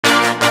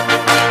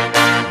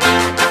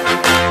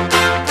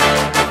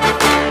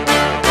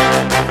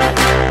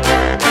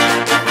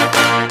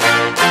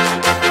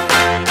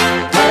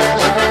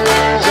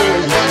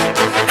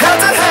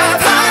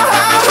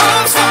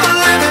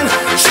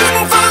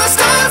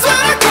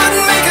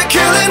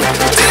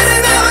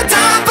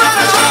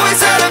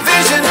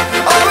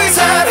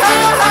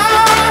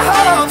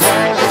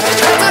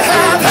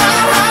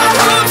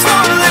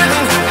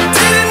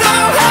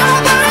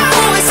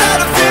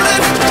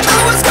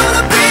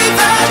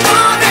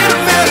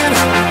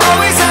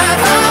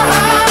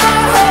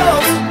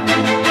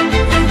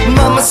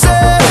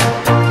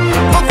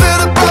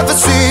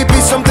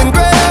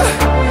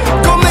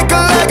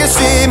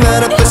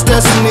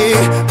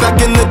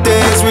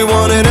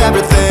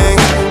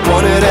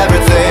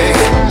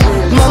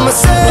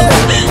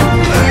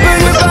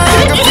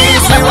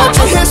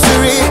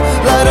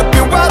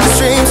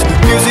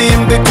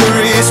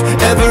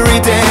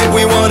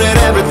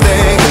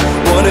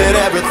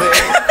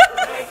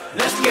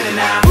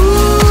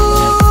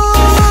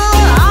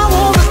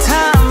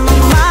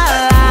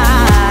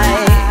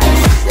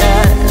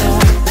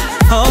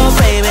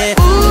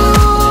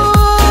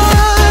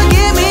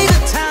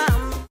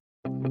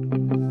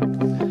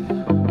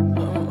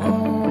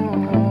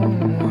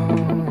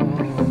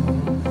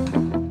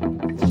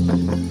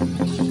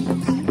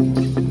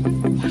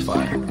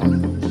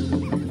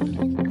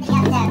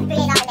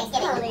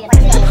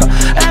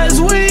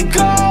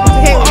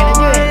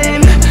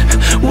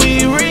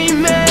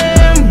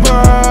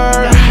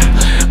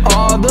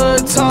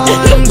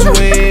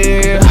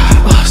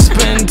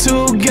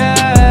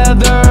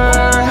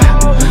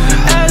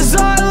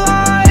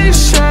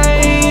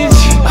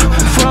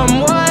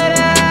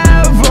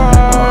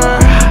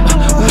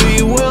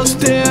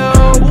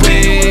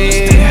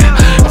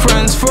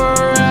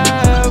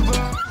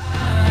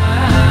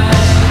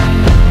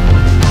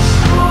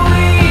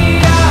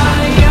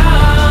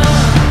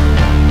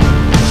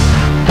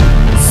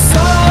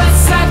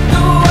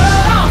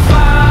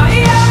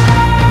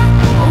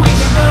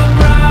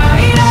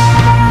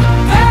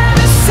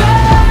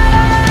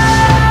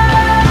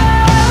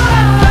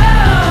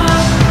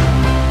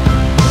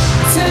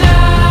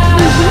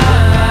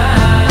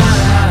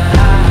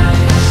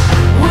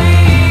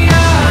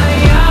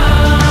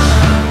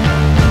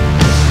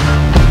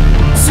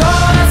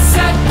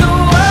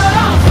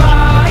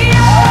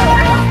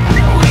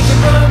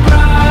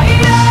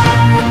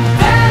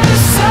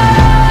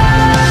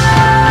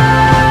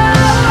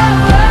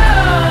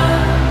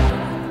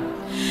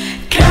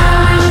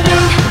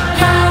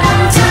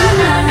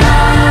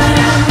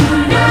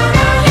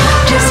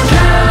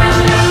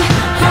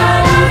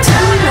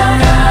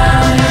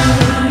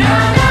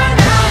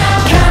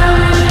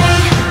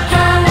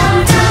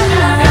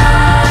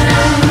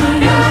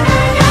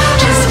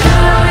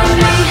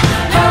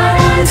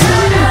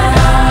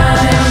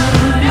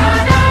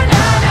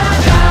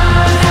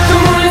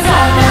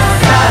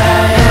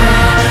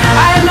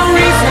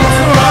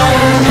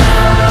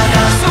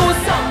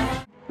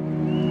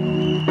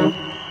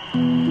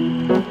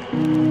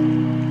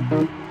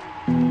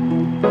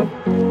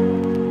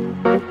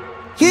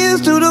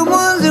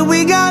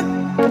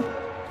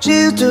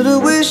to the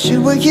wish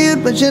you were here,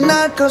 but you're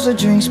not. Cause the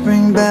drinks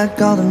bring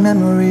back all the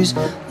memories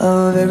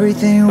of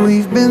everything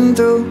we've been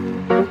through.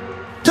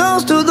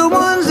 Toast to the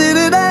ones here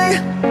today.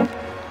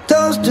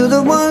 Toast to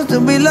the ones that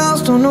we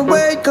lost on the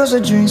way. Cause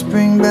the drinks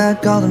bring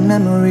back all the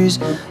memories,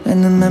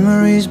 and the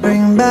memories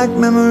bring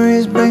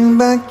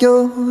back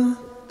your.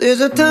 There's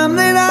a time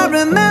that I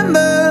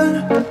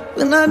remember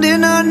when I did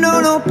not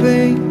know no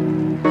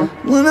pain,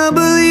 when I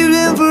believed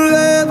in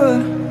forever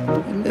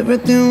and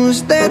everything would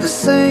stay the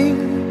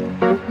same.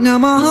 Now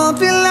my heart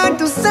feel like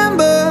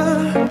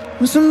December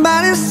when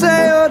somebody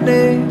say your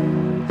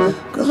name.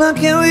 Cause I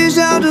can't reach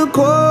out to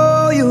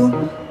call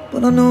you,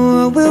 but I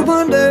know I will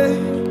one day.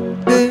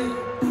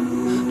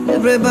 Yeah.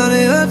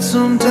 Everybody hurts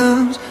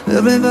sometimes,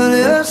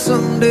 everybody hurts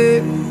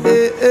someday.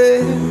 Yeah,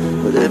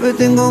 yeah. But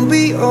everything gon'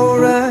 be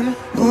alright.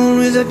 Gonna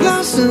raise a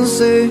glass and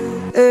say,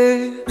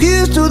 hey.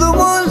 Here's to the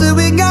ones that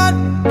we got.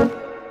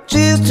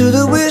 Cheers to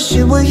the wish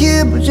you were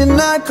here, but you're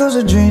not. Cause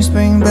the drinks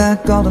bring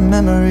back all the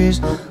memories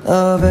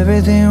of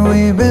everything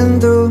we've been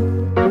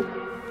through.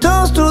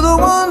 Toast to the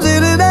ones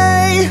here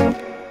today.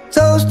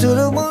 Toast to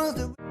the ones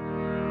that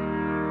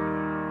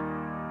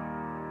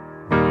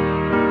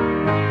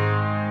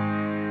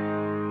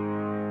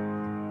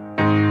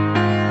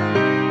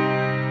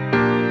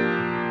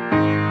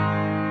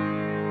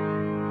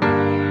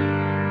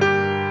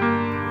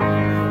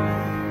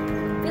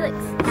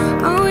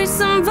I wish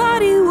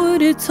somebody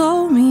would've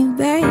told me,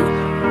 babe,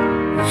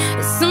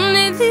 that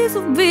someday these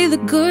will be the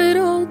good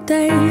old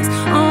days.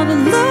 All the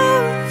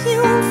love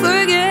you won't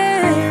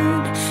forget,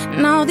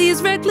 and all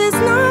these reckless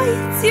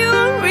nights you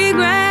won't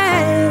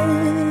regret.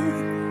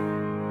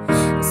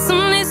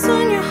 Someday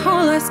soon your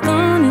whole life's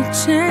gonna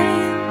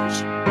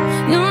change.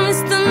 You'll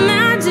miss the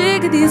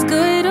magic of these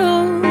good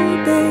old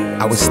days.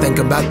 I was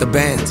thinking about the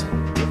band,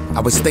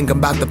 I was thinking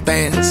about the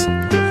fans.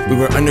 We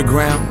were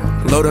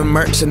underground, loading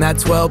merch in that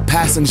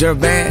 12-passenger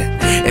van,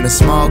 in a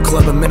small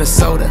club in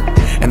Minnesota,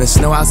 and the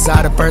snow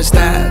outside of First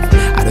Ave.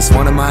 I just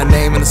wanted my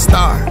name and a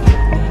star.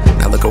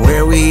 Now look at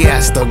where we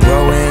at, still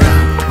growing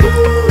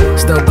up,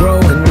 still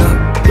growing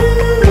up.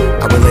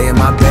 I would lay in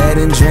my bed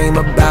and dream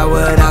about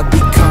what I've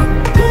become.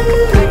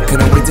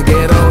 Couldn't wait to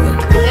get older,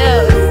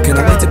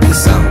 couldn't wait to be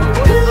some.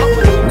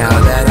 Now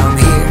that I'm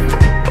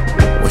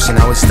here, wishing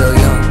I was still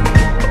young.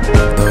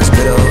 Those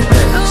good old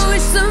days. I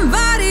wish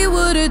somebody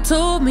would've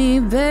told me,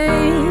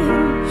 babe,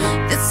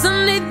 that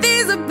someday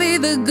these would be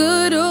the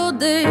good old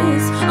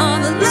days. All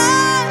the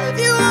love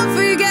you won't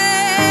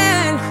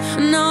forget,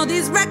 and all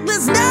these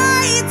reckless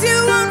nights you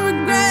won't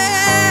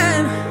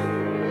regret.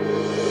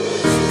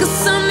 Cause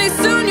someday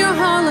soon your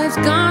whole life's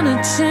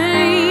gonna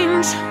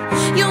change.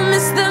 You'll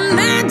miss the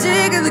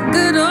magic of the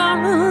good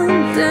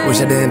old days.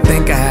 Wish I didn't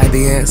think I had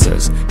the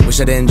answers. Wish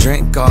I didn't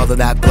drink all of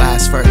that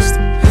blast first.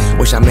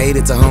 Wish I made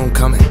it to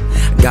homecoming,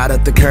 got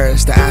up the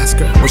courage to ask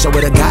her. Wish I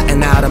would've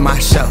gotten out of my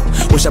shell.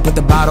 Wish I put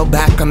the bottle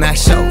back on that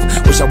shelf.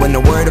 Wish I wouldn't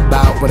have worried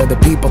about what other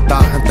people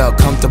thought, and felt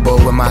comfortable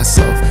with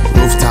myself.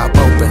 Rooftop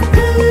open,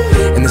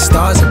 and the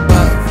stars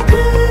above.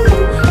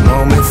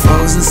 Moment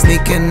frozen,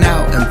 sneaking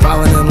out and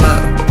falling in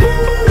love.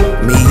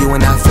 Me, you,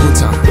 and that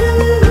futon,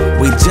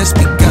 we just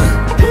begun.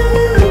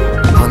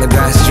 On the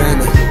grass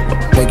dreaming,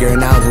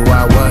 figuring out who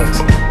I was.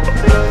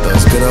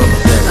 Those good old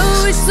days.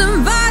 I wish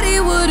somebody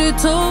would've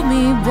told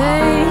me,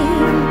 babe,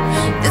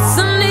 that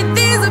someday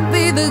these would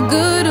be the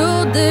good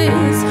old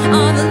days.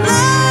 All the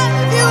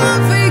love you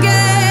won't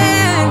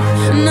forget,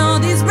 and all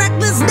these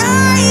reckless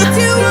nights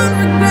you won't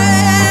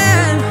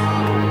regret.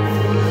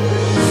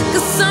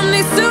 Cause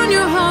someday soon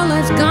your whole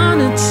life's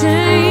gonna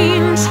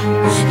change.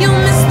 You'll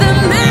miss the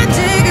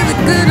magic of the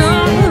good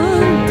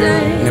old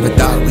days. Never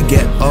thought we'd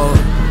get old.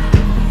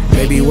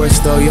 Maybe we're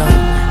still young.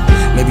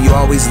 Maybe you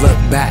always look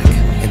back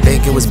and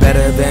think it was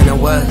better than it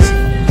was.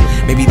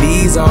 Maybe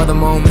these are the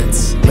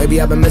moments.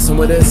 Maybe I've been missing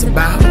what it's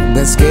about.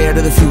 Been scared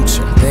of the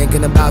future,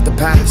 thinking about the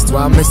past,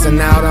 while missing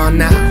out on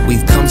now.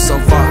 We've come so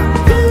far,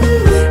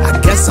 I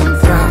guess I'm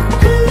proud.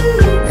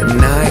 And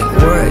I ain't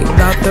worried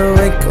about the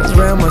wrinkles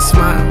around my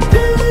smile.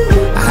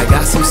 I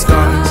got some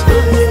scars,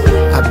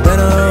 I've been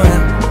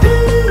around.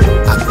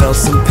 I felt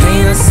some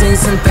pain, I've seen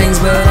some things,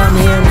 but I'm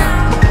here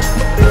now.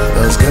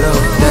 Those good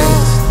old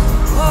days.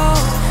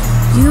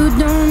 You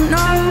don't know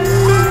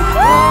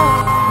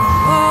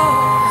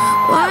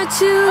what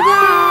you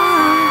got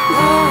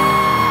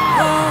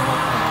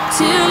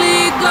till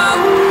it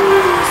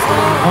goes.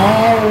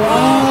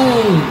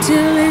 Alright.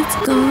 Till it's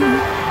gone.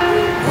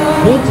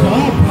 Good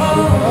job.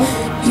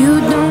 You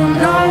don't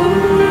know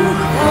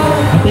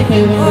I think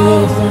they learned a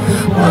little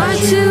something. what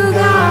you got